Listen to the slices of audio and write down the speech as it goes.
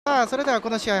さあそれではこ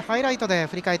の試合ハイライトで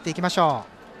振り返っていきましょ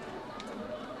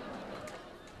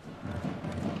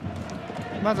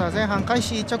う。まずは前半開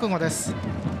始直後です。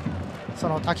そ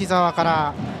の滝沢か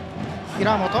ら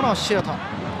平本のシュート、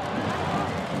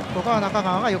ここは中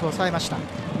川がよく抑えました。こ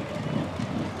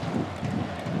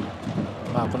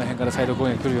の辺からサイド攻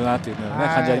撃来るよなという、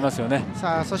感じありますよね。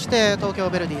さあそして東京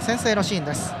ヴェルディ先制のシーン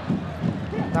です。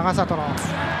長里の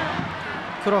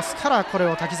クロスからこれ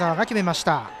を滝沢が決めまし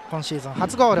た。今シーズン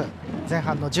初ゴール、前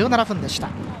半の17分でした。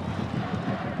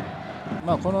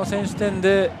この選手点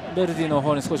でヴェルディの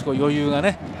方に少し余裕が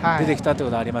ね、出てきたという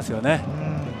ことはありますよね。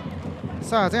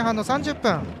さあ前半の30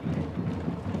分、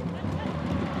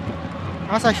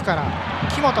朝日から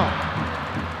木本、こ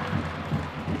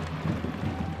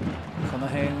の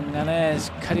辺がねし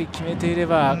っかり決めていれ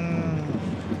ば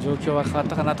状況は変わっ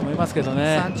たかなと思いますけど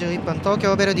ね。31分東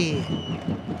京ヴェルディ、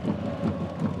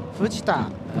藤田、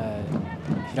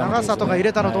長里が入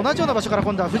れたのと同じような場所から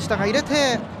今度は藤田が入れ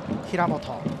て平本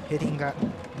ヘディング、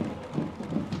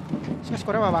しかし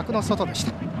これは枠の外でし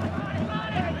た。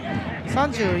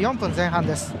34分前半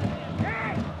です。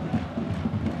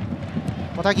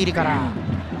小田切から、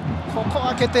ここ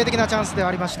は決定的なチャンスでは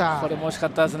ありました。これも惜しか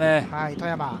ったですね。富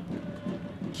山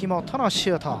木本の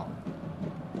シュート、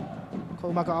こ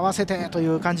ううまく合わせてとい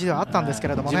う感じではあったんですけ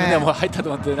れどもね、自分でも入ったと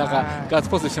思ってガッツ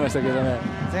ポーズしてましたけどね。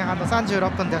前半の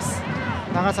36分です。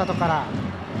長里から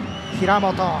平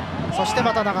本、そして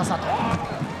また長里、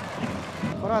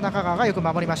これは中川がよく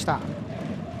守りました。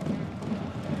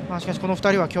しかしこの2人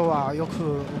は今日はよ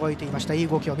く動いていました。いい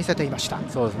動きを見せていました。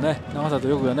そうですね、長里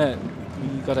よくね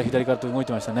右から左からと動い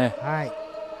てましたね。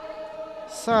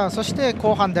さあそして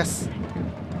後半です。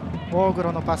大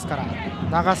黒のパスから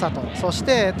長里、そし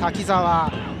て滝沢、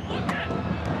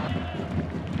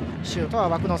シュートは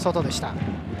枠の外でした。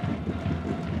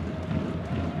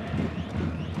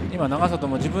今長里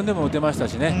も自分でも打てました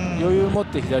しね、余裕を持っ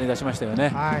て左に出しましたよ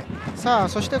ね。さあ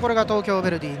そしてこれが東京ヴェ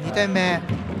ルディ2点目、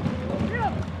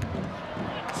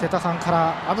瀬田さんか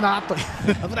ら危なとい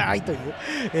う危ないという、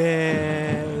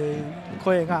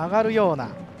声が上がるような、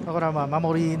これは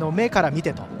守りの目から見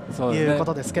てというこ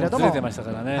とですけれども、ずれてました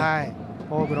からね。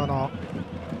大黒の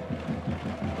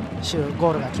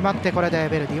ゴールが決まって、これでヴ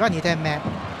ェルディは2点目。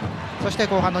そして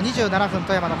後半の27分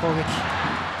富山の攻撃、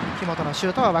木本のシュ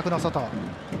ートは枠の外。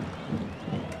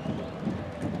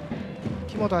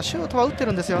木本はシュートは打って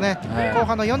るんですよね。後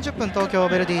半の40分東京ヴ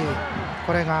ェルディ、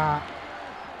これが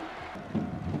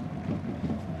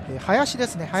林で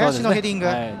すね、林のヘディング、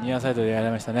ニアサイドでやら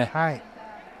れましたね。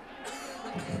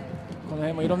この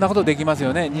辺もいろんなことできます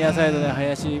よね。ニアサイドで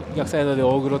林、逆サイドで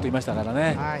大黒と言いましたから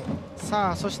ね。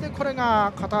さあそしてこれ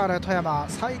がカターレ富山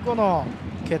最後の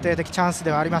決定的チャンス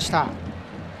ではありました。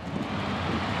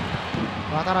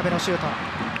渡辺のシュート、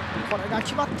これが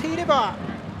決まっていれば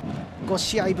5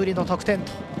試合ぶりの得点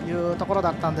というところ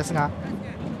だったんですが、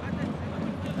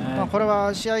これ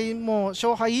は試合も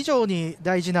勝敗以上に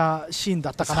大事なシーン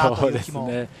だったかなという気も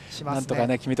しますね。なんとか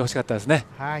ね決めてほしかったですね。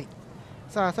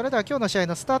さあそれでは今日の試合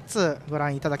のスタッツご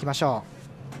覧いただきましょう。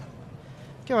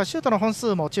今日はシュートの本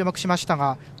数も注目しました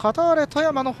が、カターレ富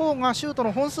山の方がシュート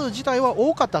の本数自体は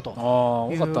多かったと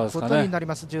いうことになり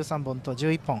ます。13本と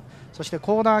11本、そして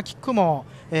コーナーキックも、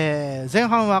前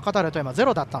半はカターレ富山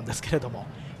0だったんですけれども、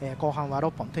後半は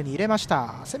6本手に入れまし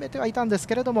た。攻めてはいたんです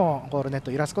けれどもゴールネット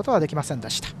揺らすことはできませんで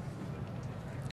した。